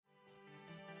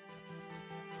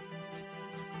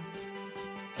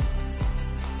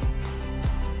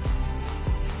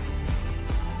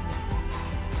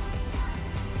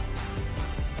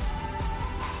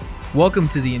Welcome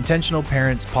to the Intentional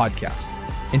Parents Podcast.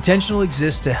 Intentional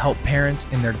exists to help parents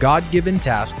in their God-given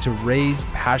task to raise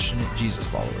passionate Jesus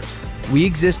followers. We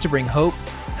exist to bring hope,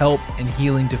 help, and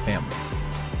healing to families.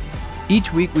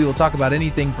 Each week, we will talk about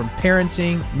anything from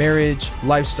parenting, marriage,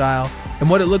 lifestyle, and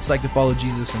what it looks like to follow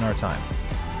Jesus in our time.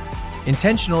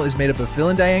 Intentional is made up of Phil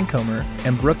and Diane Comer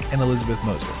and Brooke and Elizabeth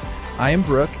Moser. I am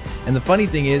Brooke, and the funny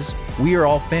thing is, we are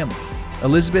all family.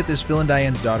 Elizabeth is Phil and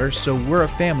Diane's daughter, so we're a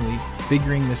family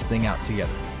figuring this thing out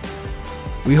together.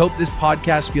 We hope this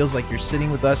podcast feels like you're sitting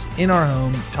with us in our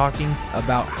home talking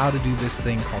about how to do this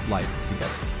thing called life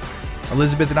together.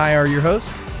 Elizabeth and I are your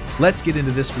hosts. Let's get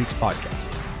into this week's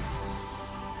podcast.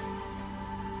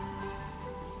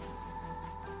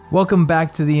 Welcome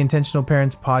back to the Intentional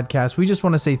Parents Podcast. We just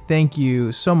want to say thank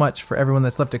you so much for everyone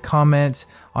that's left a comment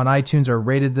on iTunes or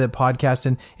rated the podcast.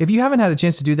 And if you haven't had a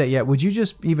chance to do that yet, would you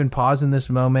just even pause in this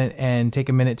moment and take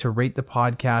a minute to rate the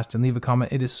podcast and leave a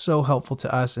comment? It is so helpful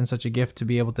to us and such a gift to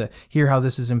be able to hear how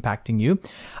this is impacting you.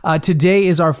 Today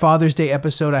is our Father's Day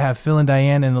episode. I have Phil and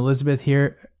Diane and Elizabeth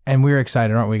here. And we're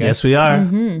excited, aren't we, guys? Yes, we are.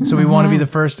 Mm-hmm. So we want to be the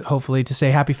first, hopefully, to say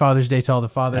Happy Father's Day to all the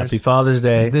fathers. Happy Father's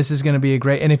Day. This is going to be a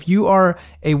great... And if you are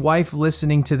a wife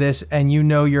listening to this and you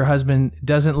know your husband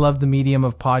doesn't love the medium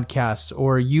of podcasts,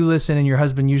 or you listen and your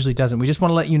husband usually doesn't, we just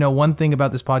want to let you know one thing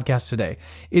about this podcast today.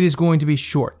 It is going to be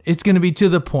short. It's going to be to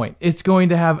the point. It's going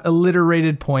to have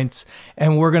alliterated points,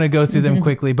 and we're going to go through them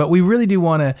quickly. But we really do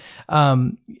want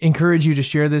to encourage you to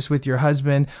share this with your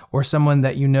husband or someone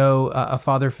that you know, a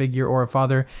father figure or a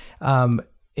father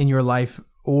in your life,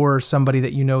 or somebody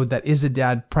that you know that is a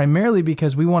dad, primarily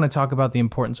because we want to talk about the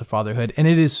importance of fatherhood, and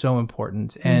it is so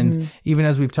important. And even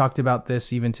as we've talked about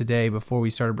this even today before we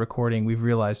started recording, we've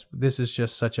realized this is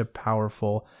just such a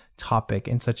powerful topic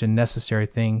and such a necessary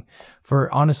thing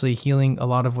for honestly healing a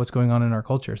lot of what's going on in our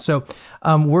culture. So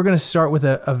we're going to start with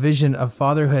a vision of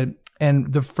fatherhood,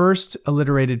 and the first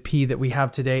alliterated P that we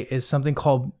have today is something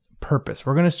called purpose.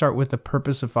 We're going to start with the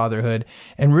purpose of fatherhood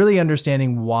and really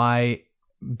understanding why,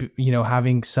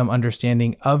 having some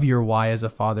understanding of your why as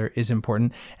a father is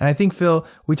important. And I think, Phil,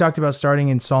 we talked about starting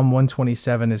in Psalm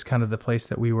 127 is kind of the place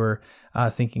that we were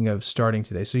thinking of starting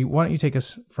today. So why don't you take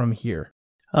us from here?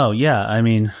 Oh, yeah. I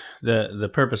mean, the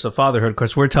purpose of fatherhood, of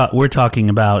course, we're talking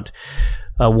about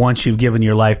once you've given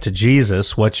your life to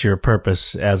Jesus, what's your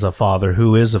purpose as a father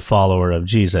who is a follower of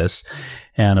Jesus?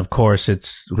 And of course,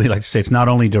 we like to say it's not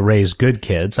only to raise good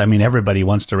kids. I mean, everybody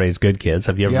wants to raise good kids.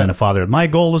 Have you ever been a father? My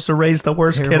goal is to raise the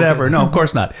worst kid ever. No, of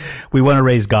course not. We want to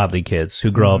raise godly kids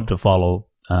who grow up to follow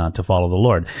the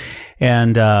Lord.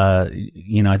 And, I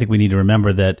think we need to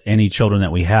remember that any children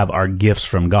that we have are gifts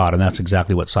from God. And that's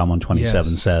exactly what Psalm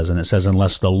 127 says. And it says,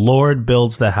 unless the Lord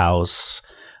builds the house,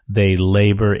 they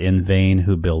labor in vain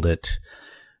who build it.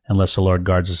 Unless the Lord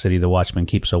guards the city, the watchman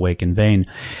keeps awake in vain.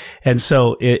 And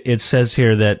so it says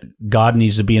here that God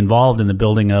needs to be involved in the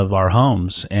building of our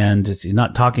homes. And it's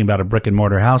not talking about a brick and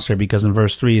mortar house here, because in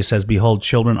verse 3 it says, behold,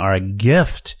 children are a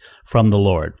gift from the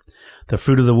Lord. The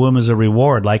fruit of the womb is a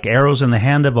reward. Like arrows in the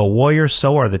hand of a warrior,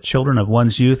 so are the children of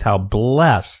one's youth. How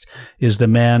blessed is the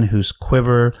man whose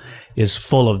quiver is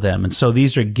full of them. And so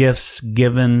these are gifts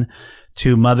given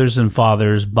to mothers and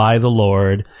fathers by the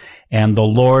Lord, and the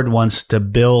Lord wants to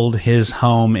build his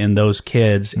home in those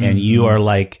kids, and you are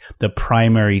like the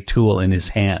primary tool in his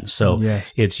hands. So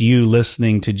it's you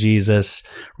listening to Jesus,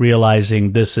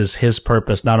 realizing this is his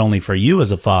purpose, not only for you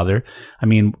as a father. I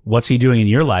mean, what's he doing in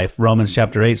your life? Romans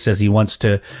chapter 8 says he wants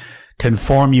to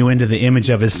conform you into the image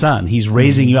of his son. He's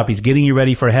raising you up. He's getting you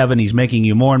ready for heaven. He's making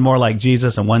you more and more like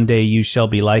Jesus, and one day you shall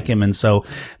be like him. And so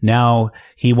now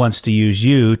he wants to use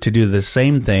you to do the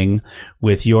same thing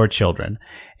with your children.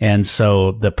 And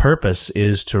so the purpose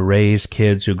is to raise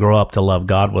kids who grow up to love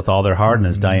God with all their heart, and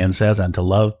as Diane says, and to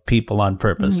love people on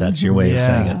purpose. That's your way of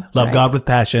saying it. Love God with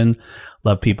passion,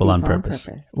 love people on purpose.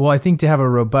 Well, I think to have a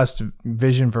robust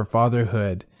vision for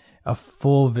fatherhood, a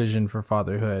full vision for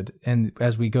fatherhood, and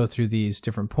as we go through these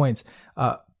different points,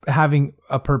 having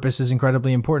a purpose is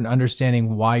incredibly important.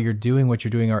 Understanding why you're doing what you're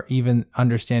doing, or even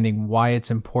understanding why it's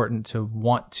important to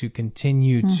want to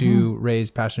continue to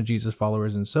raise passionate Jesus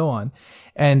followers and so on.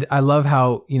 And I love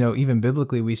how, even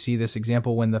biblically, we see this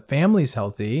example when the family's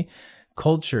healthy,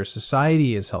 culture,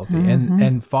 society is healthy,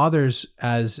 and fathers,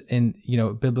 as in,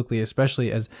 biblically,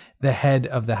 especially as the head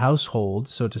of the household,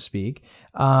 so to speak,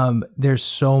 there's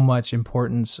so much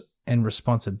importance and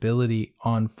responsibility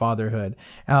on fatherhood.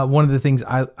 One of the things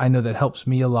I know that helps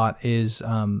me a lot is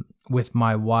with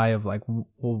my why of like, well,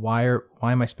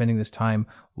 why am I spending this time?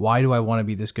 Why do I want to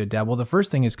be this good dad? Well, the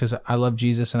first thing is because I love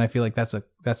Jesus, and I feel like that's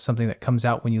something that comes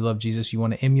out when you love Jesus. You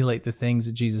want to emulate the things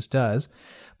that Jesus does.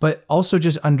 but also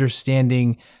just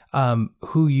understanding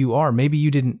who you are. Maybe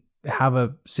you didn't have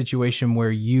a situation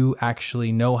where you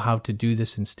actually know how to do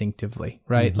this instinctively,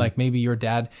 right? Like maybe your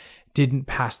dad didn't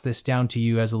pass this down to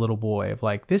you as a little boy of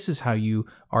like, this is how you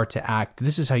are to act.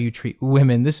 This is how you treat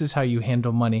women. This is how you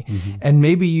handle money. And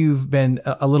maybe you've been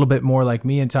a little bit more like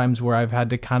me in times where I've had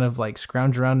to kind of like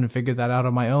scrounge around and figure that out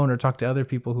on my own or talk to other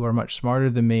people who are much smarter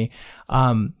than me.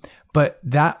 But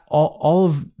that all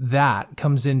of that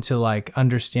comes into like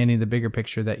understanding the bigger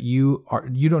picture that you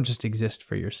don't just exist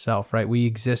for yourself, right? We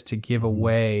exist to give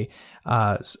away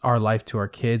our life to our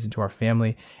kids and to our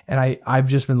family. And I've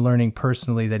just been learning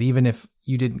personally that even if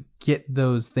you didn't get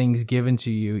those things given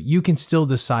to you, you can still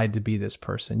decide to be this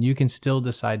person. You can still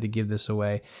decide to give this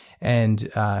away and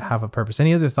have a purpose.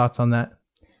 Any other thoughts on that?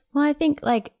 Well, I think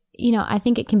I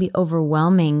think it can be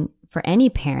overwhelming for any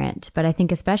parent, but I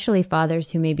think especially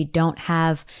fathers who maybe don't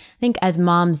have, I think as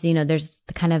moms, there's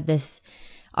kind of this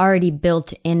already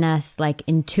built in us, like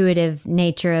intuitive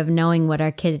nature of knowing what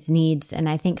our kids needs. And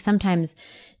I think sometimes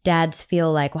dads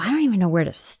feel like, well, I don't even know where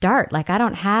to start. Like I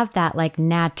don't have that like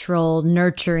natural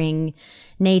nurturing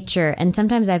nature. And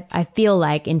sometimes I feel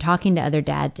like in talking to other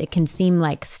dads, it can seem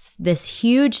like this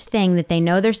huge thing that they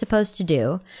know they're supposed to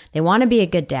do. They want to be a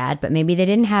good dad, but maybe they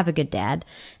didn't have a good dad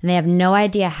and they have no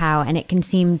idea how. And it can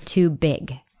seem too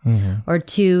big or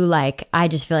too like, I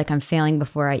just feel like I'm failing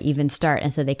before I even start.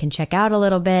 And so they can check out a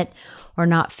little bit or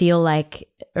not feel like,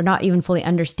 or not even fully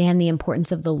understand the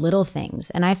importance of the little things.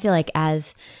 And I feel like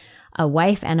as a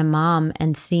wife and a mom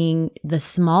and seeing the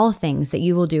small things that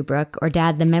you will do, Brooke, or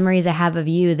Dad, the memories I have of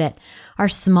you that are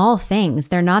small things.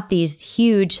 They're not these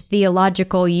huge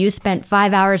theological, you spent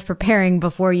 5 hours preparing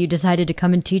before you decided to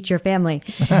come and teach your family.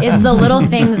 It's the little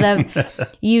things of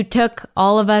you took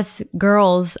all of us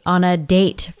girls on a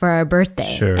date for our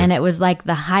birthday. Sure. And it was like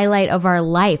the highlight of our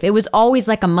life. It was always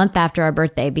like a month after our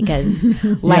birthday because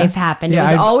life happened. It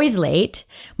was always late.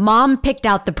 Mom picked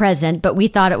out the present, but we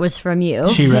thought it was from you.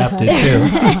 She wrapped it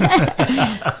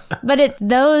too. But it's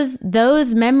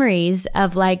those memories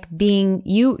of like being,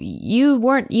 you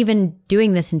weren't even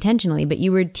doing this intentionally, but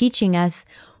you were teaching us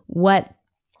what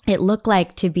it looked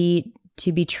like to be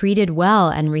treated well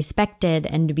and respected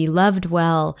and to be loved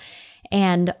well.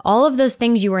 And all of those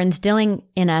things you were instilling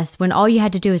in us when all you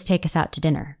had to do was take us out to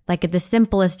dinner, like at the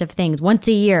simplest of things, once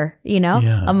a year,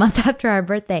 a month after our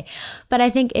birthday. But I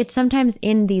think it's sometimes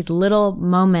in these little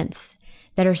moments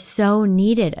that are so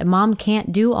needed. A mom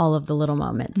can't do all of the little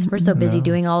moments. We're so busy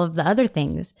doing all of the other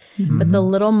things. But the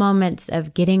little moments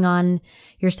of getting on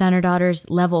your son or daughter's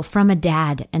level from a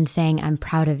dad and saying, I'm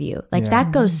proud of you. Like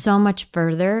that goes so much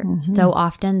further so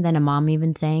often than a mom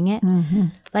even saying it.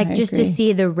 Like I just agree. To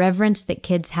see the reverence that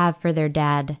kids have for their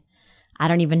dad. I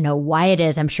don't even know why it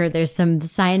is. I'm sure there's some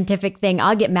scientific thing.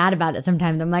 I'll get mad about it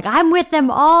sometimes. I'm like, I'm with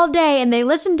them all day and they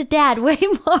listen to dad way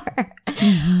more.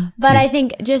 But I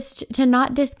think just to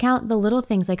not discount the little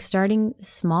things, like starting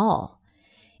small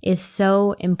is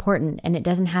so important. And it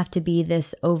doesn't have to be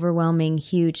this overwhelming,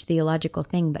 huge theological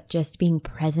thing, but just being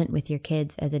present with your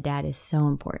kids as a dad is so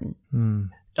important.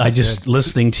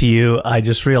 Listening to you, I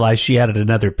just realized she added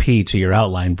another P to your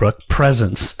outline, Brooke.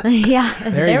 Presence. Yeah,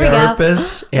 there we go.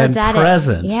 Purpose and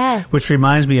presence. Yes. Which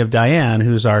reminds me of Diane,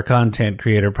 who's our content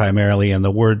creator primarily and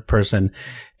the word person.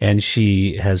 And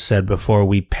she has said before,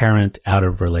 we parent out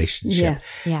of relationship.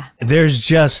 Yeah. There's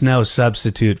just no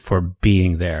substitute for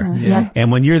being there.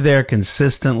 And when you're there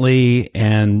consistently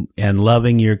and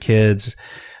loving your kids,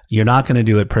 you're not going to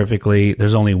do it perfectly.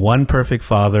 There's only one perfect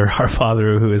Father, our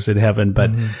Father who is in heaven.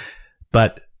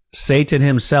 But Satan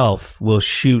himself will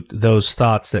shoot those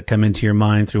thoughts that come into your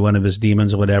mind through one of his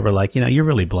demons or whatever. Like, you're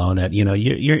really blowing it.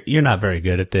 You're not very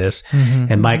good at this,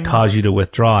 and might cause you to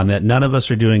withdraw. And that none of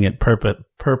us are doing it perfectly,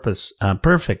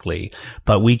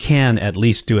 but we can at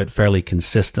least do it fairly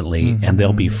consistently, and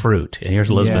there'll be fruit. And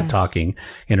here's Elizabeth talking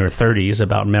in her 30s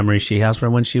about memories she has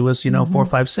from when she was, 4,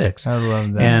 5, 6. I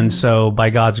love that. And so by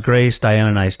God's grace, Diane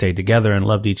and I stayed together and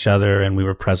loved each other, and we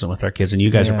were present with our kids, and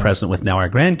you guys are present with now our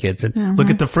grandkids. And look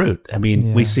at the fruit. I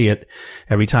mean, we see it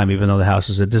every time, even though the house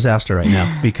is a disaster right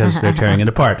now because they're tearing it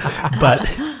apart. But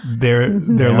they're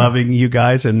loving you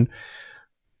guys. And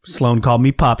Sloan called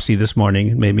me Popsy this morning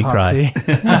and made me cry.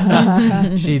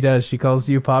 She does. She calls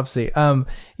you Popsy.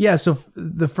 So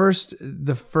the first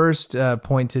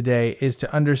point today is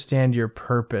to understand your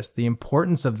purpose, the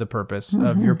importance of the purpose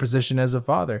of your position as a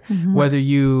father, whether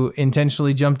you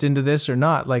intentionally jumped into this or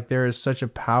not. Like there is such a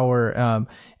power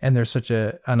and there's such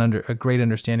a great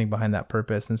understanding behind that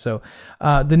purpose. And so,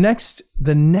 the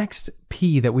next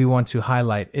P that we want to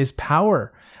highlight is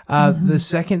power. The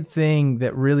second thing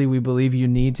that really we believe you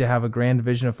need to have a grand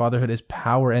vision of fatherhood is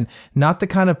power, and not the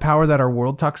kind of power that our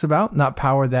world talks about, not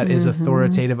power that is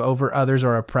authoritative over others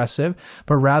or oppressive,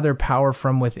 but rather power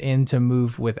from within to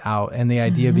move without. And the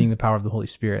idea being the power of the Holy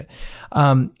Spirit.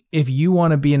 If you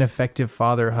want to be an effective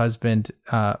father, husband,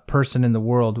 person in the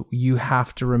world, you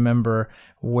have to remember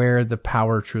where the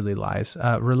power truly lies.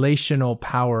 Relational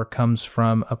power comes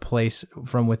from a place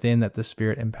from within that the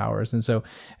Spirit empowers. And so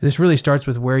this really starts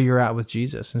with where you're at with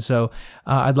Jesus. And so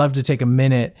I'd love to take a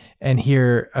minute and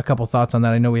hear a couple thoughts on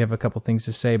that. I know we have a couple things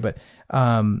to say, but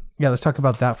let's talk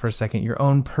about that for a second. Your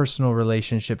own personal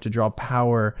relationship to draw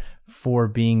power for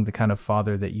being the kind of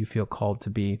father that you feel called to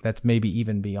be, that's maybe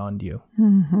even beyond you.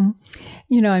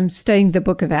 I'm studying the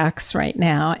book of Acts right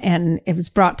now, and it was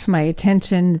brought to my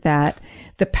attention that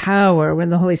the power, when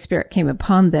the Holy Spirit came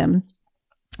upon them,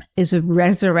 is a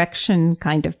resurrection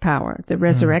kind of power. The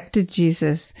resurrected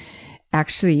Jesus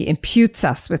actually imputes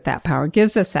us with that power,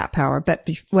 gives us that power, but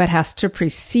what has to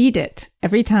precede it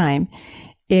every time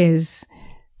is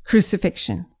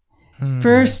crucifixion.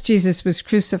 First, Jesus was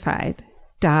crucified,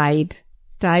 died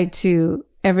to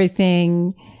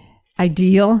everything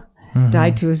ideal,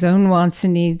 died to his own wants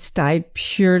and needs, died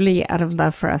purely out of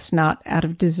love for us, not out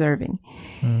of deserving.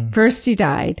 First he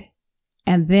died,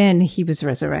 and then he was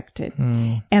resurrected.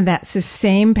 And that's the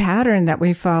same pattern that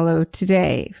we follow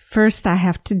today. First, I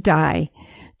have to die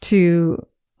to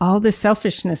all the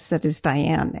selfishness that is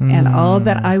Diane and all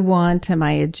that I want and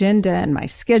my agenda and my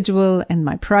schedule and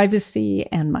my privacy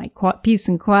and my peace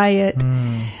and quiet,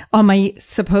 all my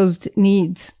supposed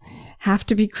needs have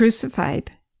to be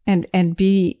crucified and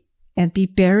be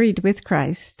buried with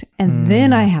Christ. And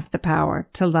then I have the power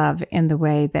to love in the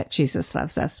way that Jesus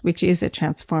loves us, which is a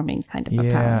transforming kind of a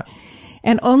power.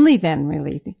 And only then,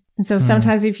 really. And so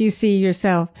sometimes if you see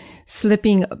yourself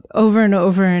slipping over and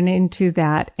over and into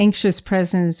that anxious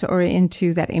presence or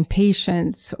into that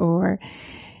impatience, or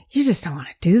you just don't want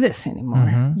to do this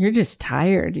anymore. You're just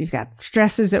tired. You've got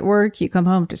stresses at work. You come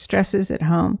home to stresses at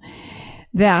home.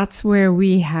 That's where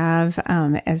we have,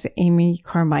 as Amy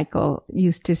Carmichael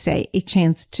used to say, a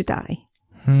chance to die.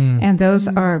 And those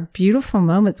are beautiful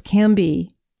moments, can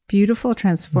be beautiful,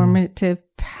 transformative,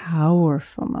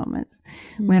 powerful moments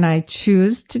when I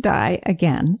choose to die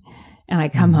again and I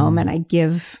come home and I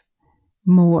give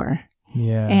more.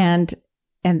 And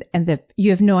you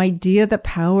have no idea the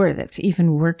power that's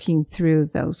even working through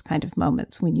those kind of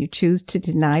moments when you choose to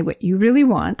deny what you really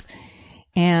want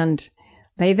and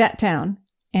lay that down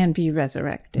and be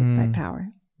resurrected by power.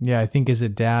 Yeah, I think as a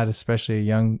dad, especially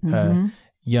a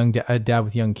a dad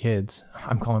with young kids.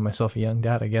 I'm calling myself a young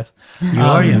dad, I guess. You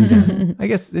are a young dad. I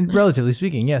guess, relatively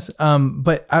speaking, yes.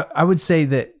 But I would say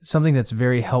that something that's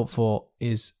very helpful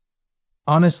is,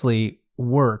 honestly,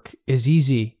 work is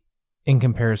easy in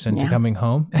comparison to coming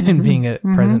home and being a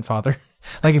present father.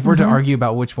 Like if we're to argue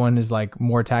about which one is like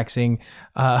more taxing,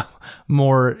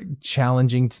 more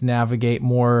challenging to navigate,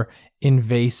 more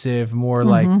invasive, more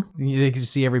like they can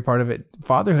see every part of it.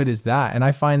 Fatherhood is that. And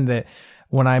I find that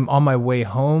when I'm on my way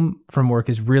home from work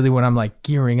is really when I'm like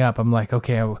gearing up. I'm like,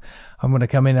 okay, I'm going to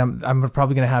come in. I'm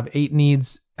probably going to have 8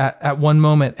 needs at one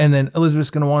moment. And then Elizabeth's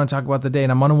going to want to talk about the day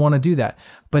and I'm going to want to do that.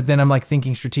 But then I'm like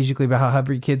thinking strategically about how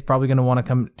every kid's probably going to want to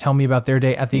come tell me about their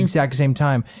day at the exact same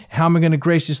time. How am I going to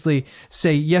graciously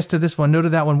say yes to this one, no to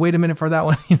that one, wait a minute for that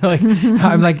one? Like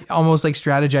I'm like almost like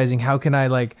strategizing. How can I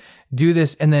like do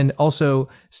this and then also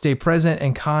stay present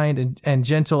and kind and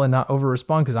gentle and not over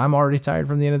respond because I'm already tired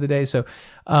from the end of the day. So,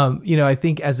 I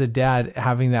think as a dad,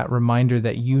 having that reminder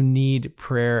that you need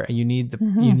prayer and you need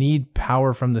you need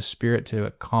power from the Spirit to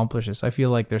accomplish this. I feel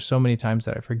like there's so many times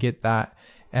that I forget that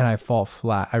and I fall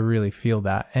flat. I really feel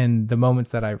that. And the moments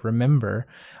that I remember,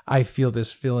 I feel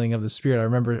this feeling of the Spirit. I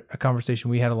remember a conversation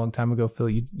we had a long time ago, Phil,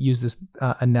 you used this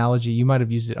analogy. You might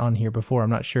have used it on here before. I'm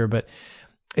not sure, but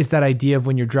it's that idea of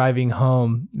when you're driving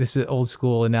home. This is an old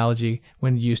school analogy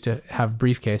when you used to have a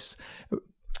briefcase.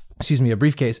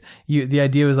 The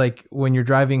idea was like when you're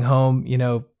driving home,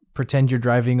 pretend you're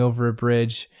driving over a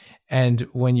bridge. And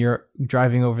when you're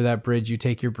driving over that bridge, you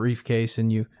take your briefcase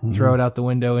and you throw it out the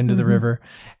window into the river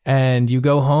and you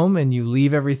go home and you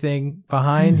leave everything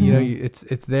behind.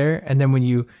 It's there. And then when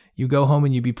you go home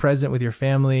and you be present with your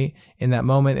family in that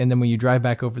moment. And then when you drive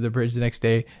back over the bridge the next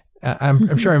day,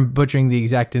 I'm sure I'm butchering the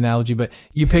exact analogy, but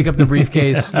you pick up the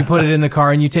briefcase, you put it in the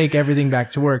car and you take everything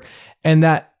back to work. And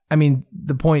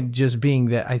the point just being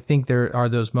that I think there are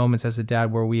those moments as a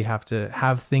dad where we have to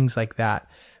have things like that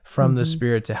from the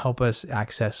Spirit to help us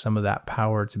access some of that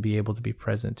power to be able to be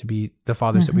present, to be the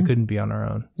fathers that we couldn't be on our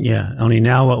own. Yeah. Only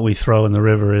now what we throw in the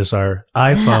river is our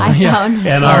iPhone iPhone.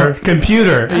 and our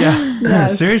computer. Yeah.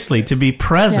 Yes. Seriously, to be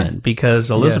present,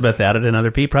 because Elizabeth added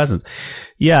another P, presence.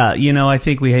 Yeah. I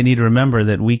think we need to remember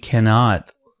that we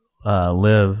cannot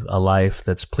live a life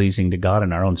that's pleasing to God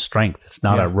in our own strength. It's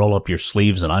not a roll up your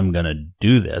sleeves and I'm going to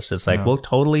do this. It's like, we'll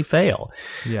totally fail.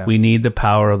 Yeah. We need the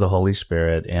power of the Holy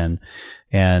Spirit, and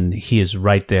he is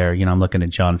right there. I'm looking at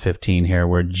John 15 here,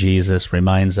 where Jesus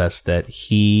reminds us that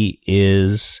he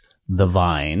is the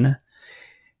vine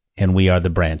and we are the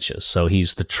branches. So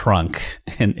he's the trunk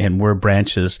and we're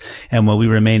branches. And when we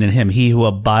remain in him, he who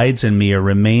abides in me or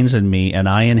remains in me and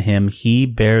I in him, he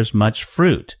bears much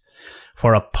fruit.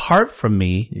 For apart from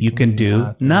me, you can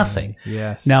do nothing.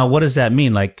 Yes. Now, what does that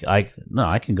mean? Like, I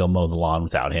can go mow the lawn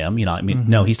without him.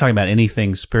 No, he's talking about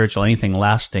anything spiritual, anything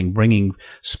lasting, bringing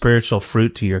spiritual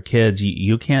fruit to your kids.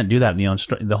 You can't do that in your own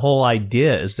strength. The whole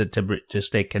idea is that to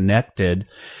stay connected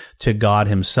to God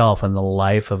himself, and the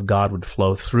life of God would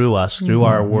flow through us, through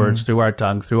our words, through our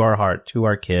tongue, through our heart, to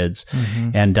our kids.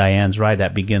 And Diane's right.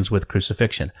 That begins with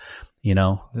crucifixion.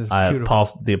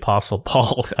 The Apostle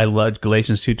Paul, I love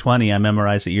Galatians 2:20. I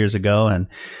memorized it years ago, and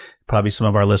probably some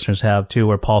of our listeners have too,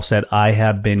 where Paul said, I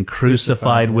have been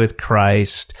crucified with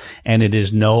Christ, and it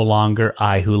is no longer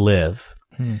I who live,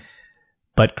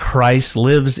 but Christ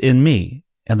lives in me.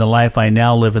 And the life I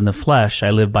now live in the flesh,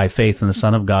 I live by faith in the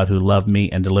Son of God who loved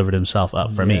me and delivered himself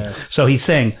up for me. So he's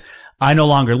saying, I no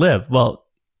longer live. Well,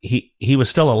 he was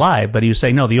still alive, but he was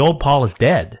saying, no, the old Paul is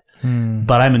dead.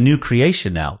 But I'm a new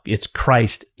creation now. It's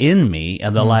Christ in me,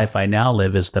 and the life I now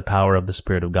live is the power of the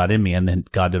Spirit of God in me. And then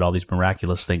God did all these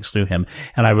miraculous things through him.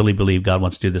 And I really believe God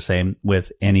wants to do the same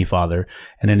with any father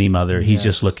and any mother. He's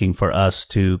just looking for us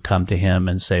to come to him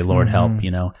and say, Lord, help.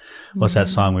 What's that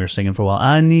song we were singing for a while?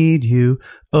 I need you.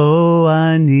 Oh,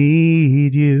 I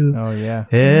need you. Oh, yeah.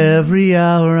 Every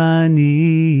hour I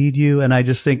need you. And I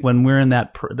just think when we're in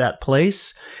that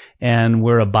place, and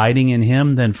we're abiding in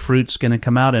him, then fruit's going to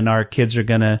come out, and our kids are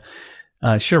going to,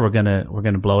 we're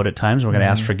going to blow it at times. We're going to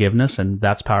ask forgiveness, and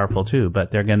that's powerful too, but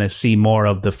they're going to see more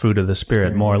of the fruit of the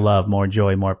Spirit, more love, more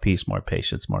joy, more peace, more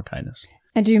patience, more kindness.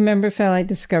 And do you remember, Phil, I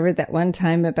discovered that one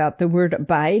time about the word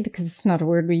abide, because it's not a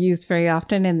word we use very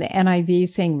often, and the NIV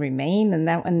saying remain, and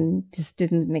that one just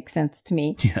didn't make sense to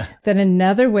me. Yeah. That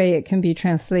another way it can be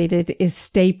translated is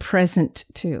stay present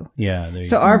to. Yeah.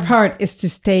 So our part is to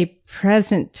stay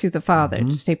present to the Father,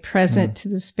 to stay present to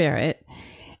the Spirit.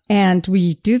 And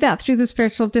we do that through the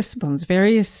spiritual disciplines,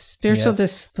 various spiritual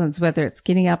disciplines, whether it's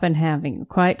getting up and having a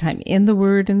quiet time in the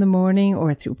Word in the morning,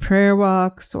 or through prayer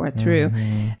walks, or through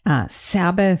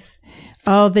Sabbath,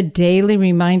 all the daily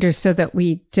reminders, so that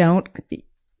we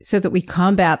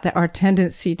combat our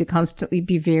tendency to constantly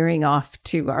be veering off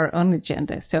to our own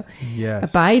agenda. So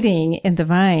abiding in the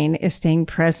vine is staying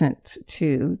present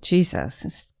to Jesus,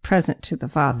 is present to the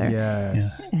Father.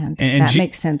 Yes. And that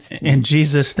makes sense to me. And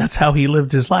Jesus, that's how he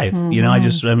lived his life.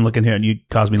 I'm looking here, and you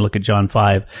caused me to look at John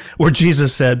 5, where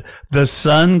Jesus said, the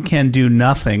Son can do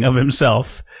nothing of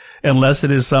himself unless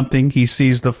it is something he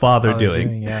sees the Father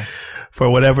doing. For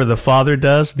whatever the Father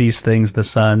does, these things the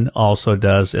Son also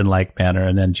does in like manner.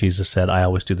 And then Jesus said, I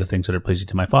always do the things that are pleasing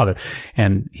to my Father.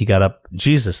 And he got up,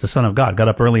 Jesus, the Son of God, got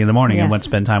up early in the morning and went to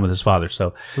spend time with his Father.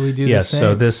 So we do the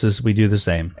same. We do the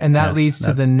same. And that leads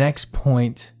to the next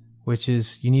point, which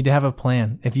is you need to have a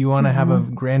plan. If you want to have a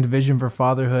grand vision for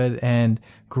fatherhood and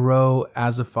grow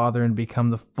as a father and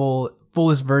become the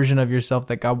fullest version of yourself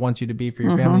that God wants you to be for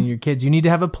your family and your kids, you need to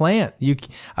have a plan.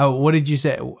 What did you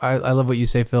say? I love what you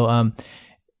say, Phil.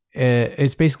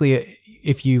 It's basically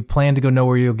if you plan to go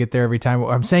nowhere, you'll get there every time.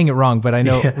 I'm saying it wrong, but I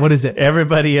know what is it?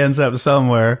 Everybody ends up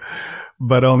somewhere,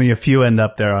 but only a few end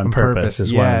up there on purpose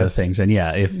is one of the things. And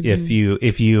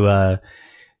if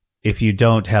you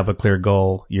don't have a clear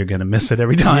goal, you're going to miss it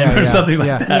every time or something like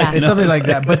that. Yeah. It's something like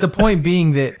that. But the point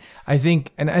being that I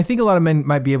think a lot of men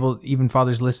might be able, even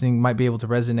fathers listening might be able to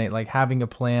resonate, like having a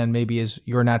plan maybe is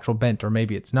your natural bent, or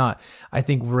maybe it's not. I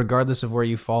think regardless of where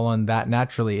you fall on that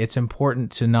naturally, it's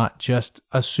important to not just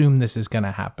assume this is going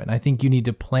to happen. I think you need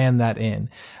to plan that in.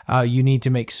 You need to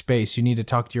make space. You need to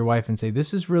talk to your wife and say,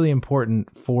 this is really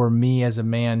important for me as a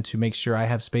man to make sure I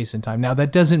have space and time. Now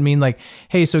that doesn't mean like,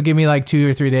 hey, so give me like 2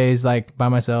 or 3 days like by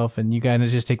myself and you gotta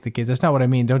just take the kids. That's not what I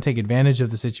mean. Don't take advantage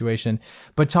of the situation,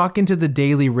 but talk into the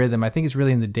daily rhythm. I think it's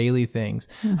really in the daily things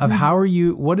of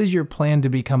what is your plan to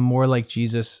become more like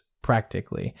Jesus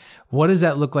practically? What does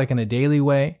that look like in a daily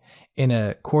way, in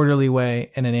a quarterly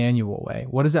way, in an annual way?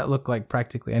 What does that look like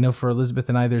practically? I know for Elizabeth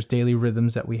and I, there's daily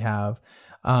rhythms that we have.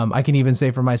 I can even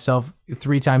say for myself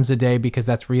 3 times a day because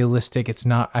that's realistic. It's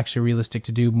not actually realistic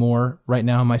to do more right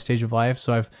now in my stage of life.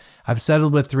 So I've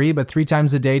settled with 3, but 3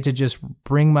 times a day to just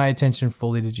bring my attention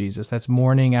fully to Jesus. That's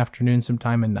morning, afternoon,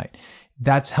 sometime, and night.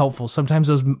 That's helpful. Sometimes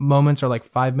those moments are like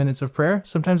 5 minutes of prayer.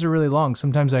 Sometimes they're really long.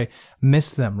 Sometimes I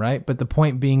miss them, right? But the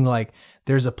point being like,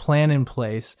 there's a plan in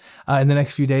place. In the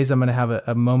next few days, I'm going to have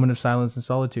a moment of silence and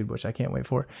solitude, which I can't wait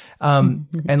for. And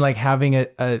like having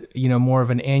a more of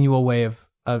an annual way of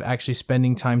actually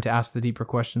spending time to ask the deeper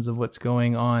questions of what's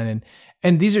going on.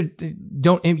 And these are, you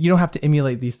don't have to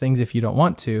emulate these things if you don't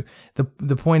want to.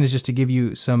 The point is just to give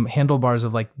you some handlebars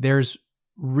of like, there's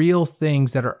real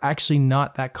things that are actually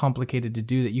not that complicated to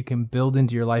do that you can build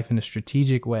into your life in a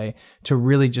strategic way to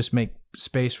really just make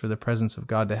space for the presence of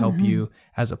God to help you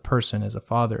as a person, as a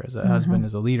father, as a husband,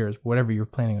 as a leader, as whatever you're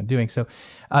planning on doing. So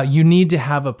you need to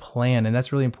have a plan, and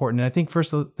that's really important. And I think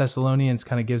First Thessalonians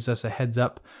kind of gives us a heads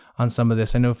up on some of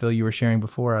this. I know, Phil, you were sharing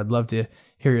before. I'd love to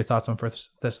hear your thoughts on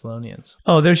First Thessalonians.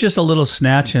 Oh, there's just a little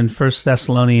snatch in First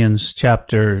Thessalonians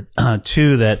chapter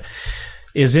 2 that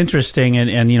is interesting.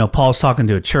 And Paul's talking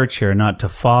to a church here, not to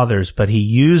fathers, but he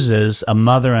uses a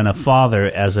mother and a father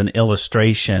as an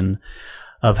illustration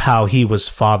of how he was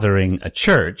fathering a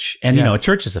church. And, a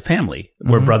church is a family.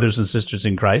 We're brothers and sisters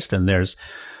in Christ, and there's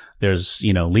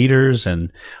leaders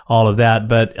and all of that.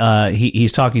 But,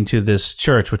 he's talking to this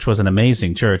church, which was an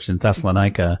amazing church in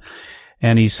Thessalonica.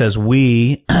 And he says,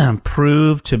 we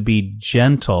prove to be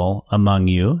gentle among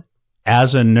you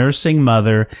as a nursing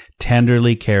mother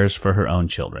tenderly cares for her own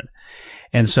children.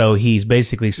 And so he's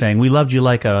basically saying, we loved you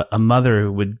like a mother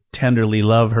who would tenderly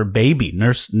love her baby,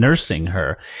 nursing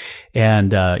her.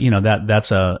 And,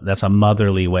 that's a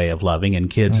motherly way of loving, and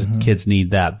kids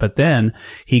need that. But then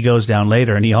he goes down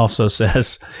later and he also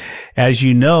says, as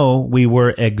you know, we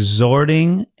were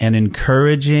exhorting and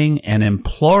encouraging and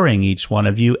imploring each one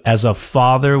of you as a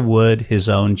father would his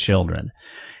own children.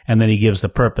 And then he gives the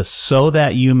purpose, so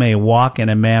that you may walk in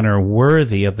a manner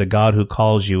worthy of the God who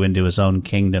calls you into his own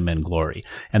kingdom and glory.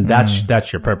 And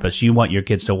that's your purpose. You want your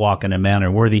kids to walk in a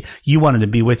manner worthy. You want them to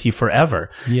be with you forever.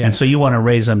 Yes. And so you want to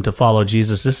raise them to follow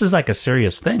Jesus. This is like a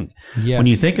serious thing. Yes. When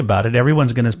you think about it,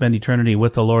 everyone's going to spend eternity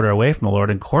with the Lord or away from the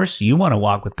Lord. And of course, you want to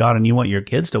walk with God, and you want your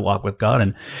kids to walk with God,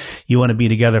 and you want to be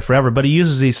together forever. But he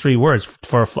uses these 3 words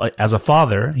as a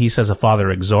father. He says a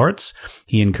father exhorts,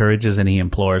 he encourages, and he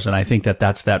implores. And I think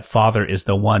that father is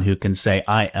the one who can say,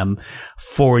 I am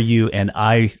for you, and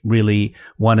I really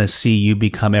want to see you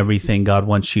become everything God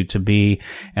wants you to be.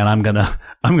 And I'm going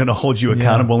to hold you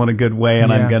accountable in a good way.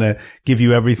 And I'm going to give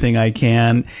you everything I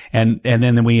can. And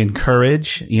then we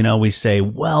encourage, we say,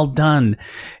 well done.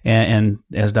 And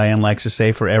as Diane likes to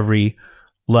say, for every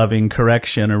loving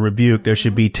correction or rebuke, there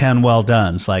should be 10 well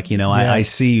dones. Like, yes. I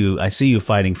see you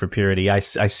fighting for purity. I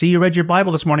see you read your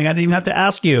Bible this morning. I didn't even have to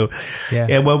ask you. Yeah.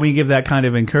 And when we give that kind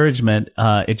of encouragement,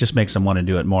 it just makes them want to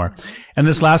do it more. And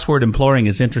this last word, imploring,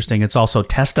 is interesting. It's also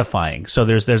testifying. So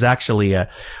there's actually a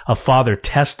father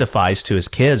testifies to his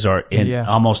kids, or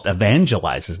almost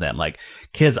evangelizes them. Like,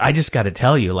 kids, I just got to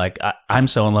tell you, like, I'm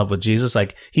so in love with Jesus.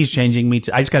 Like, he's changing me.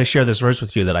 I just got to share this verse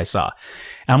with you that I saw.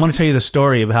 And I'm going to tell you the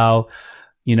story of how,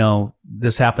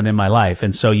 this happened in my life.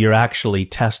 And so you're actually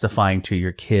testifying to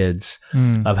your kids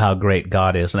of how great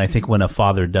God is. And I think when a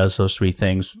father does those 3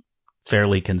 things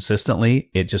fairly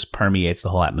consistently, it just permeates the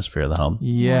whole atmosphere of the home.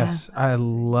 Yes. Yeah. I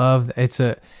love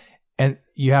that. And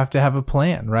you have to have a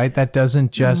plan, right? That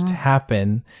doesn't just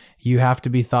happen. You have to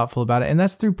be thoughtful about it. And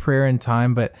that's through prayer and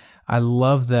time. But I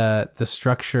love the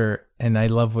structure, and I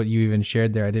love what you even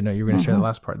shared there. I didn't know you were going to share the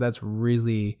last part. That's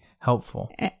really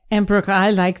helpful. And Brooke,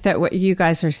 I like that what you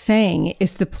guys are saying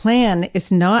is the plan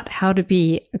is not how to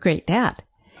be a great dad.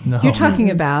 No. You're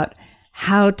talking about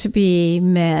how to be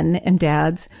men and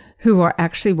dads who are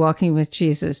actually walking with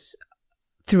Jesus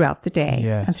throughout the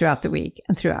day and throughout the week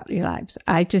and throughout your lives.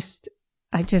 I just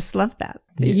love that.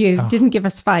 Yeah. You didn't give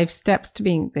us 5 steps to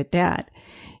being a good dad.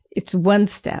 It's 1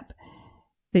 step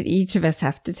that each of us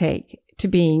have to take to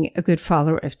being a good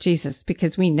follower of Jesus,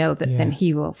 because we know that then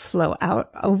he will flow out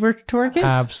over to our kids.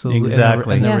 Absolutely.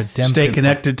 Exactly. And Stay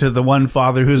connected to the one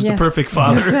Father who's the perfect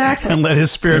Father, and let his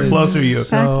Spirit flow through you.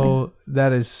 So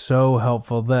that is so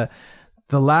helpful. The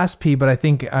last P, but I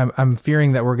think I'm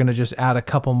fearing that we're going to just add a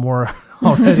couple more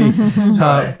already,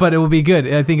 but it will be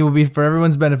good. I think it will be for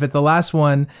everyone's benefit. The last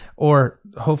one, or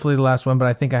hopefully the last one, but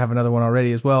I think I have another one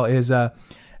already as well, is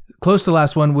close to the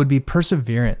last one would be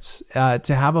perseverance.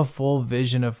 To have a full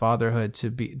vision of fatherhood,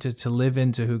 to live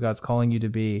into who God's calling you to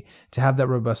be, to have that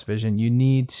robust vision, you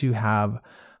need to have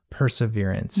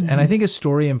perseverance. And I think a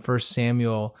story in 1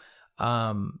 Samuel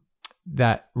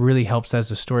that really helps as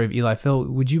the story of Eli.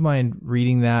 Phil, would you mind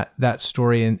reading that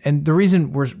story? And the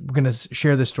reason we're going to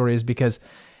share this story is because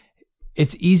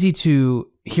it's easy to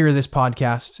hear this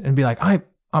podcast and be like,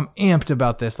 I'm amped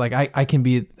about this. Like I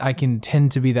can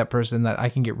tend to be that person that I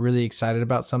can get really excited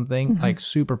about something, like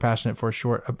super passionate for a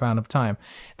short amount of time.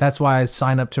 That's why I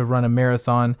sign up to run a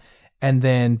marathon and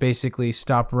then basically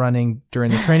stop running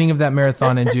during the training of that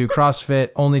marathon and do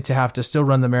CrossFit, only to have to still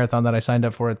run the marathon that I signed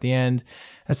up for at the end.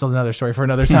 That's another story for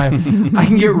another time. I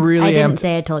can get really I didn't amped.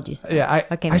 say I told you so. Yeah,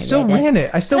 Okay, I still ran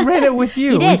it. I still ran it with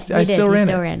you. You did. I still ran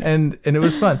You it. still And it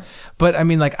was fun. But I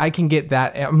mean, like, I can get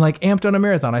that. I'm like amped on a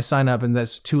marathon. I sign up and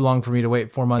that's too long for me to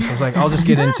wait 4 months. I was like, I'll just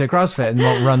get into CrossFit and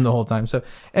won't run the whole time. So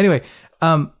anyway,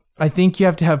 I think you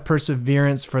have to have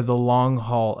perseverance for the long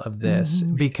haul of this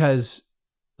because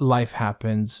life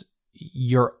happens.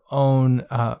 Your own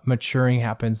maturing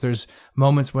happens. There's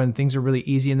moments when things are really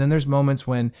easy, and then there's moments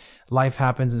when life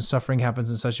happens and suffering happens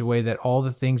in such a way that all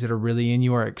the things that are really in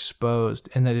you are exposed,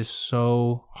 and that is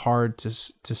so hard to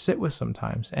sit with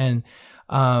sometimes. And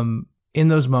in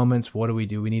those moments, what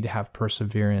do? We need to have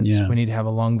perseverance. Yeah. We need to have a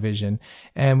long vision.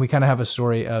 And we kind of have a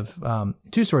story of,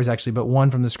 2 stories actually, but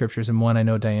one from the scriptures and one I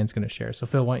know Diane's going to share. So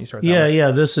Phil, why don't you start?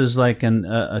 Yeah. This is like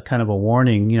a kind of a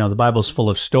warning. You know, the Bible's full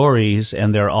of stories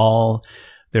and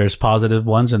there's positive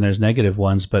ones and there's negative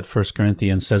ones, but 1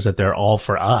 Corinthians says that they're all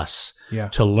for us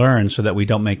to learn so that we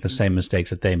don't make the same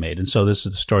mistakes that they made. And so this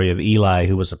is the story of Eli,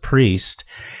 who was a priest.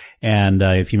 And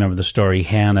if you remember the story,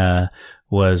 Hannah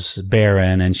was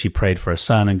barren and she prayed for a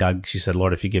son, and she said,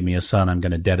 Lord, if you give me a son, I'm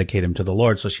going to dedicate him to the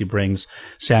Lord. So she brings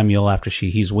Samuel after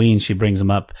he's weaned. She brings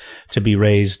him up to be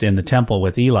raised in the temple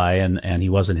with Eli, and he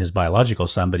wasn't his biological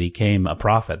son, but he came a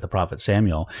prophet, the prophet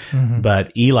Samuel.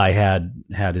 But Eli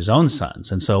had his own sons.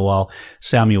 And so while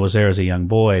Samuel was there as a young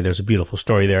boy, there's a beautiful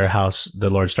story there, how the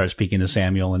Lord starts speaking to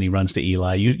Samuel and he runs to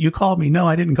Eli. You called me. No,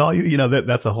 I didn't call you. You know,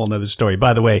 that's a whole nother story.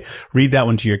 By the way, read that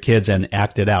one to your kids and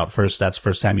act it out. That's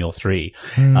 1 Samuel 3.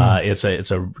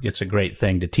 It's a great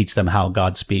thing to teach them how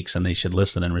God speaks, and they should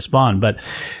listen and respond. But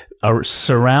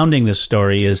surrounding this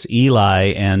story is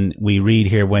Eli, and we read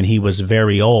here when he was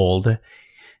very old.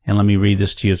 And let me read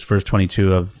this to you. It's verse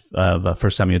 22 of 1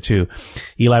 Samuel 2.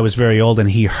 Eli was very old, and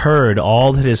he heard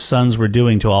all that his sons were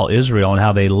doing to all Israel, and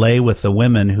how they lay with the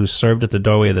women who served at the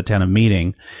doorway of the tent of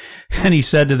meeting. And he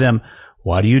said to them,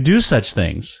 why do you do such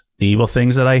things? The evil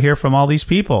things that I hear from all these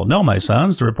people. No, my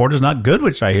sons, the report is not good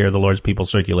which I hear the Lord's people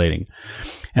circulating.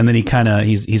 And then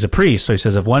he's a priest. So he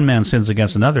says, if one man sins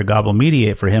against another, God will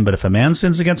mediate for him. But if a man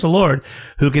sins against the Lord,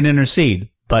 who can intercede?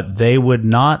 But they would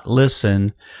not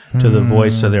listen to the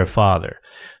voice of their father.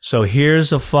 So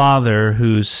here's a father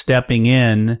who's stepping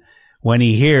in when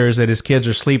he hears that his kids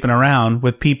are sleeping around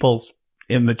with people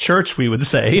in the church, we would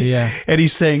say. Yeah. And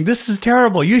he's saying, this is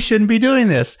terrible. You shouldn't be doing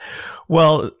this.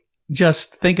 Well,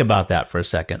 just think about that for a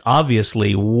second.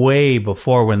 Obviously, way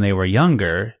before when they were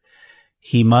younger,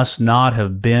 he must not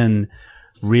have been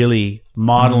really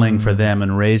modeling for them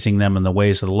and raising them in the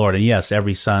ways of the Lord. And yes,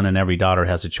 every son and every daughter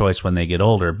has a choice when they get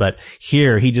older. But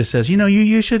here he just says,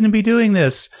 you shouldn't be doing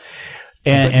this.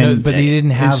 But they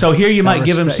didn't have. And so here you might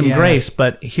give him respect, some grace.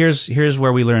 But here's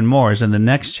where we learn more is in the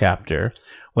next chapter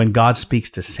when God speaks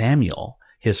to Samuel,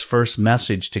 his first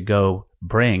message to go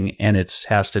bring, and it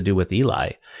has to do with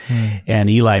Eli. And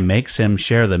Eli makes him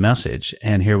share the message.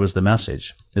 And here was the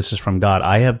message. This is from God.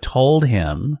 I have told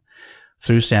him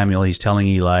through Samuel, he's telling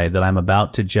Eli that I'm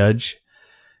about to judge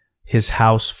his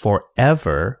house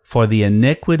forever for the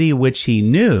iniquity which he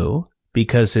knew,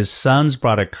 because his sons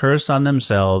brought a curse on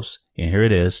themselves. And here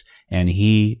it is. And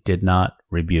he did not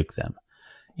rebuke them.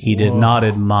 He did not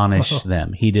admonish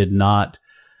them. He did not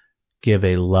give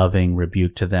a loving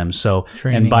rebuke to them. So,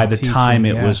 and by the time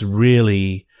it was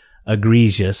really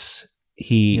egregious,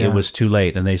 it was too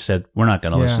late. And they said, we're not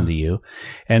going to listen to you.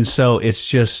 And so it's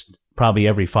just probably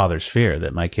every father's fear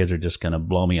that my kids are just going to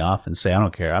blow me off and say, I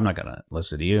don't care. I'm not going to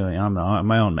listen to you. I'm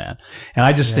my own man. And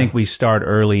I just think we start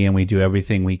early and we do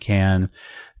everything we can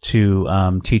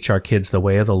to teach our kids the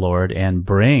way of the Lord and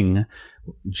bring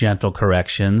gentle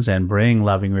corrections and bring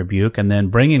loving rebuke and then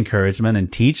bring encouragement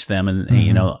and teach them and,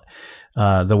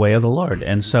 the way of the Lord.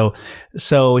 And so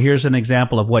here's an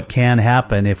example of what can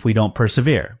happen if we don't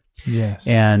persevere. Yes.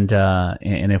 And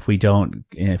if we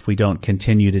don't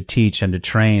continue to teach and to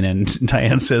train, and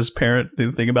Diane says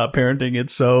the thing about parenting,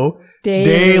 it's so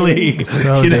daily,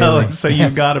 so daily. So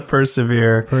you've got to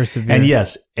persevere. And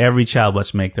yes, every child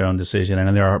must make their own decision.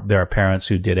 And there are parents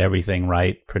who did everything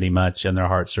right pretty much, and their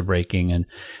hearts are breaking, and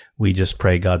we just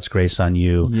pray God's grace on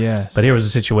you. Yes. But here was a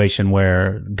situation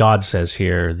where God says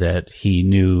here that he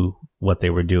knew what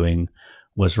they were doing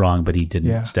was wrong, but he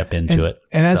didn't step into it.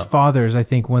 And as fathers, I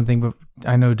think one thing, but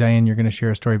I know, Diane, you're going to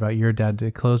share a story about your dad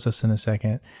to close us in a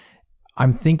second.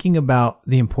 I'm thinking about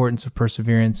the importance of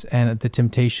perseverance and the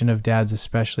temptation of dads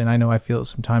especially. And I know I feel it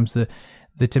sometimes, the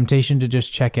temptation to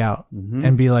just check out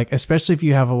and be like, especially if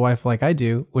you have a wife like I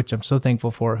do, which I'm so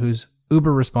thankful for, who's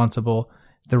uber responsible.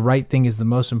 The right thing is the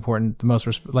most important,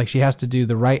 like she has to do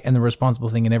the right and the responsible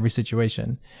thing in every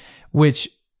situation, which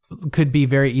could be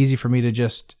very easy for me to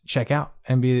just check out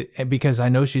because I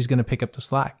know she's going to pick up the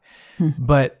slack.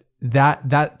 But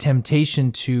that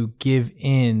temptation to give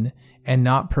in and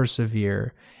not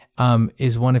persevere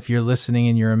is one, if you're listening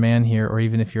and you're a man here, or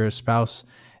even if you're a spouse,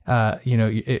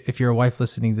 if you're a wife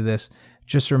listening to this,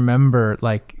 just remember,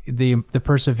 like, the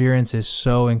perseverance is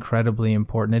so incredibly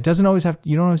important. It doesn't always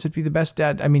you don't always have to be the best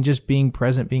dad. I mean, just being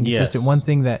present, being consistent. Yes. One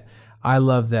thing that I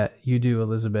love that you do,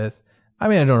 Elizabeth, I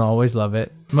mean, I don't always love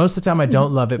it. Most of the time I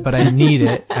don't love it, but I need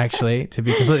it, actually, to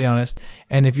be completely honest.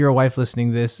 And if you're a wife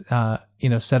listening to this,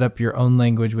 set up your own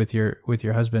language with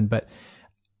your husband. But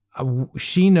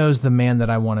she knows the man that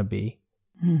I want to be.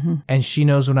 Mm-hmm. And she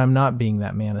knows when I'm not being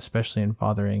that man, especially in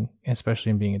fathering,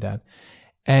 especially in being a dad.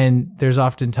 And there's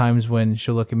often times when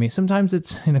she'll look at me. Sometimes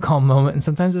it's in a calm moment and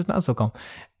sometimes it's not so calm.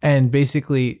 And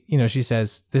basically, she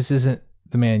says, this isn't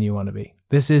the man you want to be.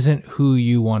 This isn't who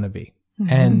you want to be.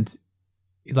 Mm-hmm. And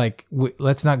like,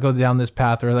 let's not go down this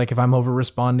path, or like if I'm over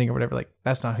responding or whatever, like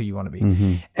that's not who you want to be.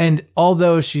 Mm-hmm. And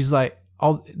although she's like,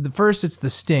 first it's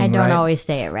the sting. I don't right? always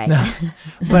say it right. No.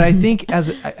 But I think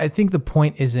I think the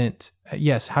point isn't,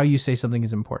 yes, how you say something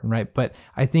is important, right? But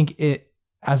I think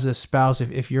as a spouse,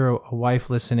 if you're a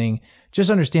wife listening, just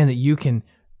understand that you can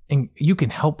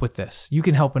help with this. You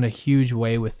can help in a huge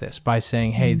way with this by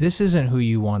saying, hey, this isn't who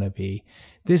you want to be.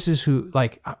 This is who,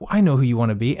 like, I know who you want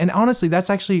to be. And honestly, that's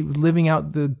actually living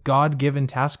out the God-given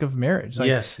task of marriage. Like,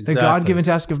 yes, exactly. The God-given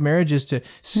task of marriage is to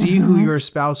see who your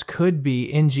spouse could be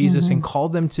in Jesus and call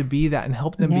them to be that and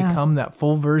help them become that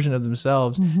full version of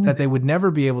themselves that they would never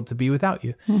be able to be without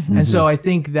you. And so I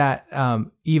think that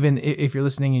even if you're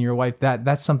listening and your wife,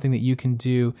 that's something that you can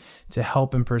do to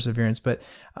help in perseverance. But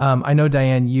I know,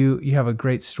 Diane, you have a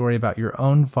great story about your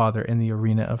own father in the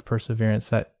arena of perseverance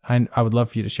that I would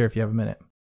love for you to share if you have a minute.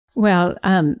 Well,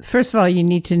 first of all, you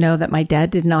need to know that my dad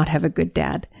did not have a good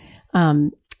dad.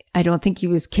 I don't think he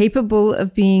was capable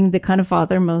of being the kind of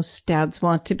father most dads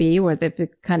want to be, or the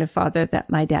kind of father that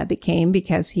my dad became,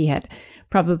 because he had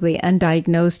probably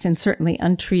undiagnosed and certainly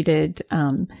untreated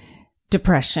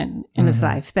depression in his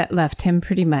life that left him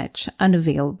pretty much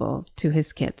unavailable to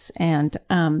his kids. And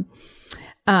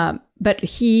but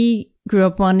he grew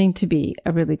up wanting to be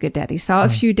a really good dad. He saw a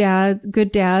few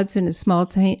good dads in a small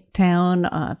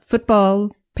town,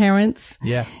 football parents.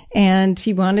 Yeah. And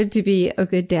he wanted to be a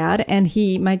good dad. And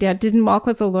my dad didn't walk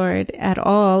with the Lord at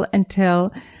all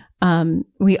until,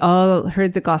 we all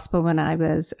heard the gospel when I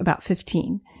was about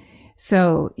 15.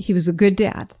 So he was a good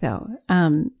dad though.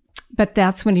 But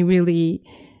that's when he really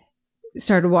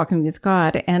started walking with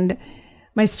God. And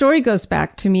my story goes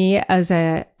back to me as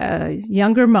a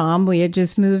younger mom. We had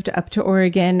just moved up to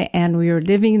Oregon and we were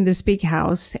living in this big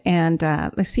house. And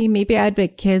maybe I had my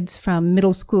kids from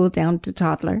middle school down to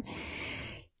toddler.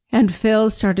 And Phil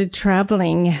started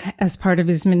traveling as part of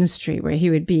his ministry, where he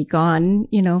would be gone,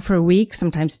 for a week,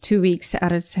 sometimes 2 weeks,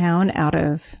 out of town, out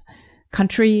of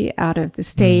country, out of the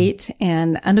state,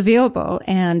 and unavailable.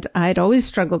 And I'd always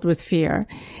struggled with fear.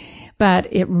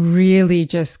 But it really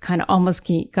just kind of almost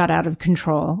got out of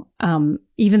control,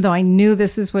 even though I knew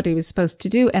this is what he was supposed to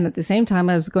do. And at the same time,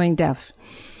 I was going deaf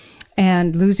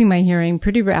and losing my hearing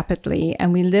pretty rapidly.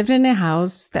 And we lived in a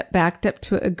house that backed up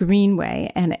to a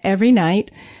greenway. And every night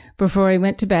before I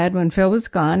went to bed, when Phil was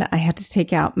gone, I had to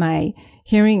take out my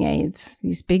hearing aids,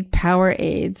 these big power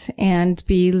aids, and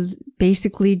be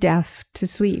basically deaf to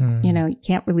sleep. You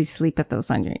can't really sleep with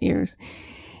those on your ears.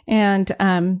 And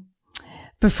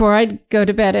before I'd go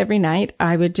to bed every night,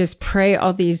 I would just pray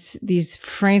all these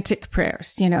frantic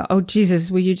prayers. Oh,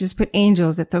 Jesus, will you just put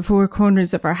angels at the four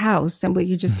corners of our house? And will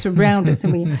you just surround us?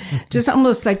 And we just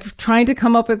almost like trying to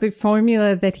come up with a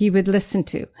formula that he would listen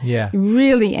to. Yeah.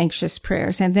 Really anxious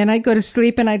prayers. And then I'd go to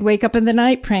sleep and I'd wake up in the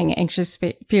night praying anxious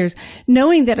fears,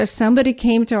 knowing that if somebody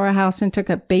came to our house and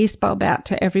took a baseball bat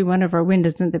to every one of our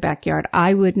windows in the backyard,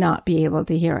 I would not be able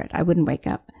to hear it. I wouldn't wake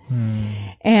up.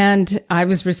 And I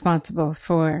was responsible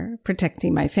for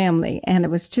protecting my family. And it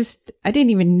was just, I didn't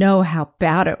even know how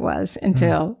bad it was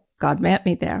until God met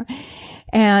me there.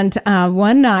 And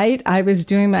one night I was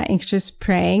doing my anxious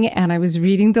praying and I was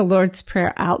reading the Lord's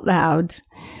Prayer out loud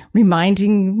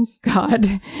reminding God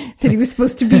that he was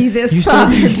supposed to be this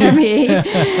father to me.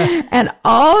 And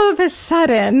all of a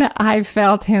sudden, I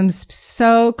felt him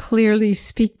so clearly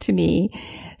speak to me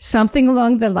something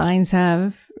along the lines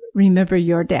of, remember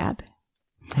your dad.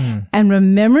 And the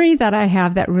memory that I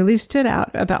have that really stood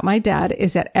out about my dad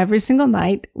is that every single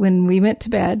night when we went to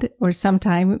bed, or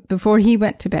sometime before he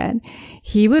went to bed,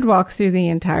 he would walk through the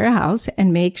entire house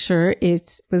and make sure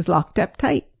it was locked up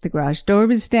tight. The garage door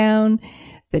was down,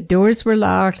 the doors were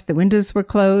locked, the windows were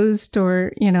closed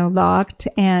or, locked,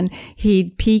 and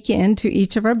he'd peek into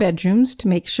each of our bedrooms to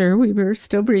make sure we were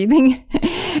still breathing.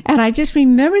 And I just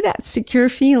remember that secure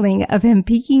feeling of him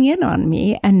peeking in on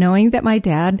me and knowing that my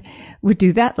dad would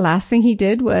do that. Last thing he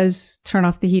did was turn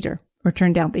off the heater or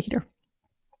turn down the heater.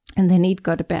 And then he'd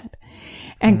go to bed.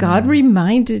 And God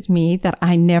reminded me that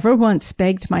I never once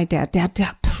begged my dad, Dad,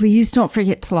 please don't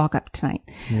forget to lock up tonight.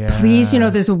 Yeah. Please,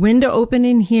 there's a window open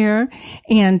in here.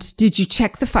 And did you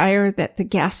check the fire that the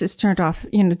gas is turned off?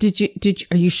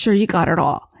 Are you sure you got it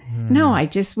all? No, I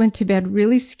just went to bed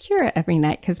really secure every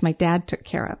night because my dad took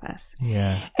care of us.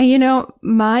 Yeah. And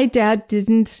my dad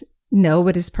didn't know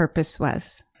what his purpose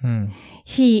was.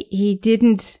 He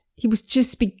was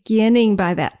just beginning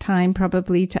by that time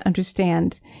probably to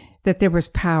understand that there was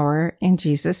power in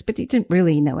Jesus, but he didn't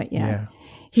really know it yet. Yeah.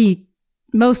 He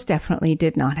most definitely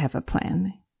did not have a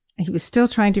plan. He was still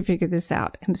trying to figure this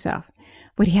out himself.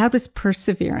 What he had was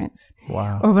perseverance.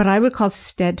 Wow. Or what I would call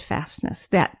steadfastness,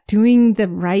 that doing the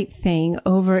right thing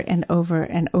over and over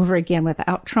and over again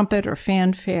without trumpet or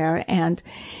fanfare. And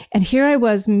here I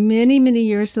was many, many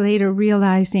years later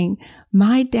realizing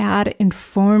my dad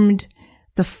informed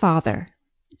the Father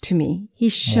to me. He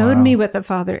showed me what the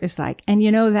Father is like. And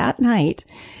that night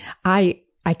I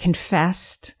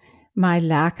confessed my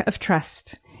lack of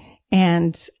trust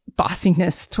and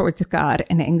bossiness towards God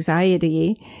and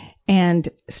anxiety, and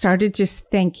started just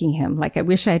thanking him. Like, I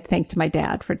wish I had thanked my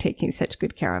dad for taking such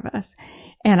good care of us.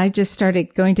 And I just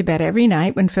started going to bed every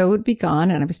night when Phil would be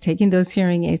gone, and I was taking those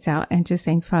hearing aids out and just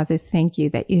saying, Father, thank you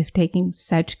that you've taken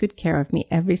such good care of me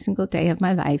every single day of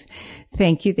my life.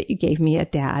 Thank you that you gave me a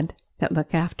dad that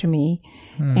looked after me.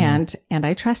 And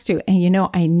I trust you. And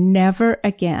I never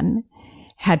again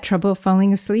had trouble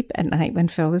falling asleep at night when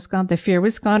Phil was gone. The fear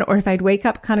was gone. Or if I'd wake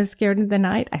up kind of scared in the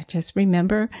night, I just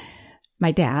remember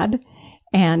my dad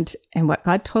and what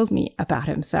God told me about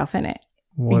himself in it.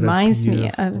 Reminds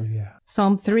me of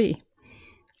Psalm 3.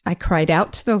 I cried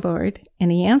out to the Lord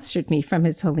and he answered me from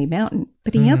his holy mountain,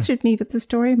 but he answered me with the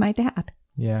story of my dad.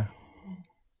 Yeah.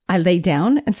 I lay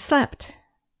down and slept.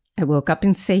 I woke up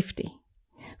in safety,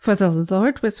 for the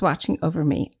Lord was watching over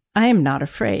me. I am not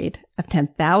afraid of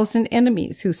 10,000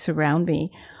 enemies who surround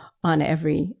me on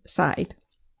every side.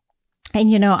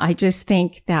 And, I just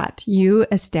think that you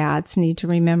as dads need to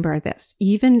remember this.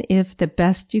 Even if the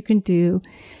best you can do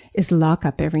is lock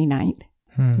up every night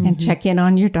and check in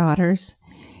on your daughters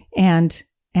and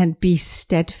be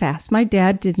steadfast. My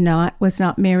dad was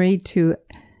not married to,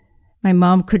 my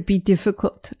mom could be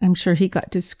difficult. I'm sure he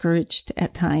got discouraged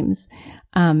at times,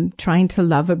 trying to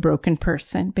love a broken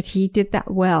person, but he did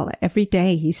that well. Every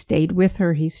day he stayed with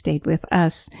her. He stayed with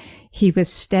us. He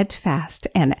was steadfast.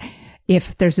 And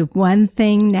if there's one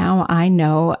thing now I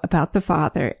know about the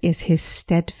Father is his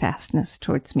steadfastness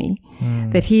towards me,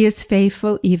 that he is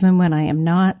faithful even when I am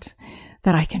not,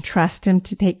 that I can trust him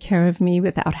to take care of me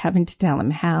without having to tell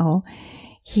him how.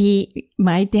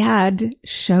 My dad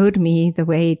showed me the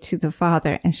way to the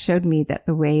Father and showed me that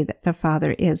the way that the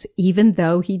Father is, even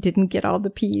though he didn't get all the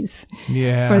P's.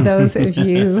 Yeah. For those of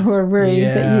you who are worried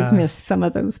that you've missed some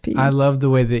of those P's. I love the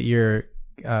way that you're,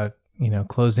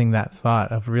 closing that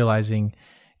thought of realizing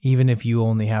even if you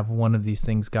only have one of these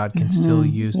things, God can still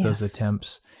use those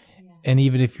attempts. Yeah. And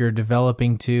even if you're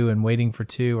developing 2 and waiting for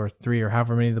 2 or 3 or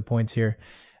however many of the points here,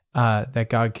 that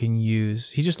God can use.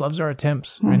 He just loves our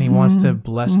attempts and he wants to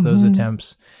bless those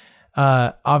attempts.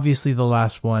 Obviously the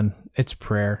last one, it's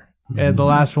prayer. The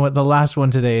last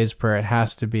one today is prayer. It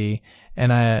has to be.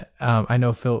 And I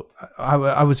know Phil,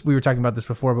 we were talking about this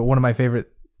before, but one of my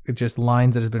favorite just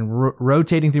lines that has been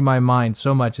rotating through my mind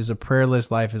so much is a prayerless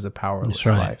life is a powerless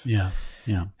life. Yeah.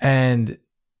 Yeah. And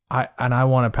I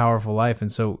want a powerful life.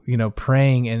 And so,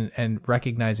 praying and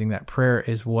recognizing that prayer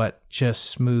is what just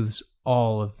smooths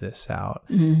all of this out.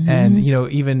 And,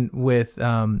 even with,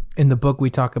 in the book, we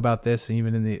talk about this, and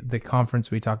even in the conference,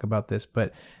 we talk about this,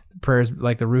 but prayer is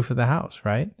like the roof of the house,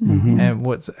 right?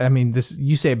 And this,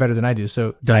 you say it better than I do.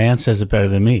 So Diane says it better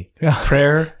than me.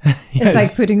 Prayer. It's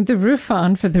like putting the roof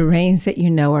on for the rains that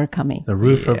are coming. The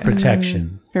roof of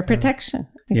protection. For protection.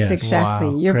 Yes. Exactly.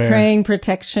 Wow. You're praying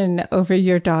protection over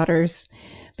your daughters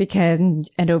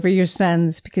and over your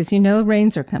sons, because you know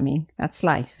rains are coming. That's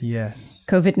life. Yes.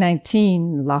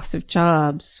 COVID-19, loss of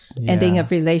jobs, ending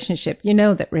of relationship. You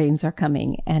know that rains are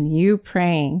coming, and you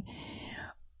praying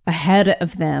ahead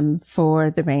of them for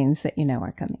the rains that you know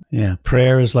are coming. Yeah.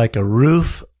 Prayer is like a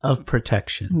roof of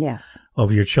protection Yes.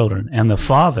 over your children. And the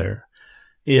father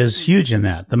is huge in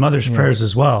that. The mother's prayers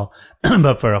as well,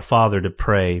 but for a father to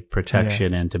pray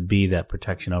protection and to be that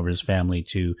protection over his family,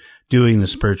 to doing the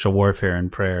spiritual warfare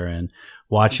and prayer and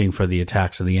watching for the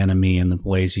attacks of the enemy and the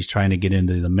ways he's trying to get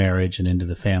into the marriage and into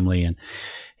the family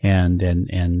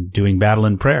and doing battle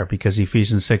in prayer, because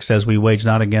Ephesians 6 says we wage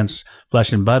not against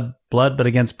flesh and blood, but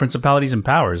against principalities and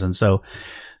powers. And so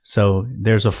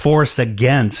there's a force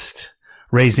against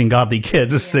raising godly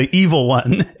kids. It's the evil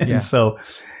one. And so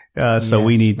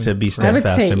we need to be steadfast in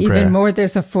prayer. I would say even more,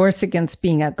 there's a force against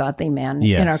being a godly man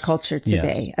in our culture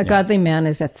today. A godly man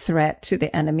is a threat to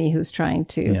the enemy who's trying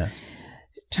to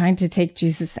take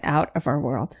Jesus out of our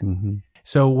world. Mm-hmm.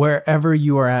 So wherever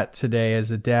you are at today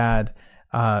as a dad,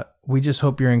 we just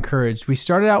hope you're encouraged. We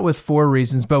started out with 4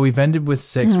 reasons, but we've ended with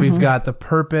 6. We've got the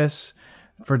purpose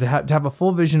to have a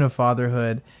full vision of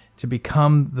fatherhood, to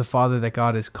become the father that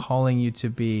God is calling you to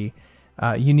be.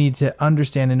 You need to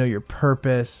understand and know your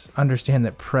purpose, understand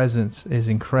that presence is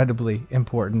incredibly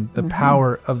important, the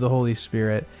power of the Holy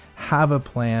Spirit, have a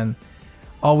plan,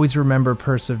 always remember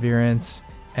perseverance,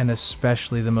 and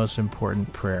especially the most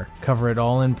important, prayer. Cover it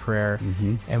all in prayer.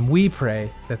 And we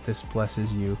pray that this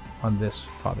blesses you on this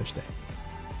Father's Day.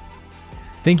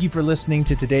 Thank you for listening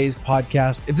to today's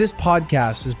podcast. If this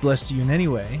podcast has blessed you in any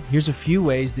way, here's a few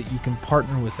ways that you can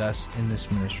partner with us in this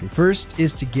ministry. First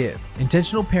is to give.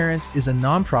 Intentional Parents is a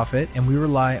nonprofit, and we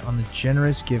rely on the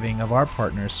generous giving of our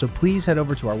partners. So please head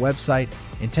over to our website,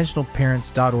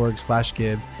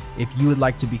 intentionalparents.org/give, if you would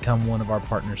like to become one of our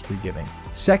partners through giving.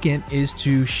 Second is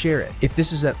to share it. If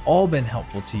this has at all been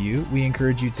helpful to you, we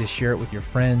encourage you to share it with your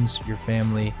friends, your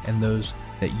family, and those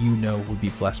that you know would be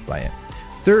blessed by it.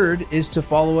 Third is to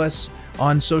follow us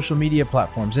on social media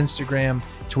platforms, Instagram,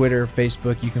 Twitter,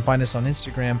 Facebook. You can find us on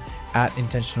Instagram at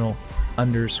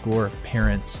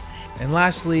intentional_parents. And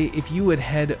lastly, if you would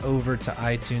head over to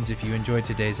iTunes if you enjoyed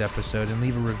today's episode and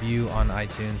leave a review on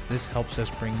iTunes, this helps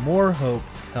us bring more hope,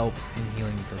 help, and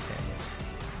healing for families.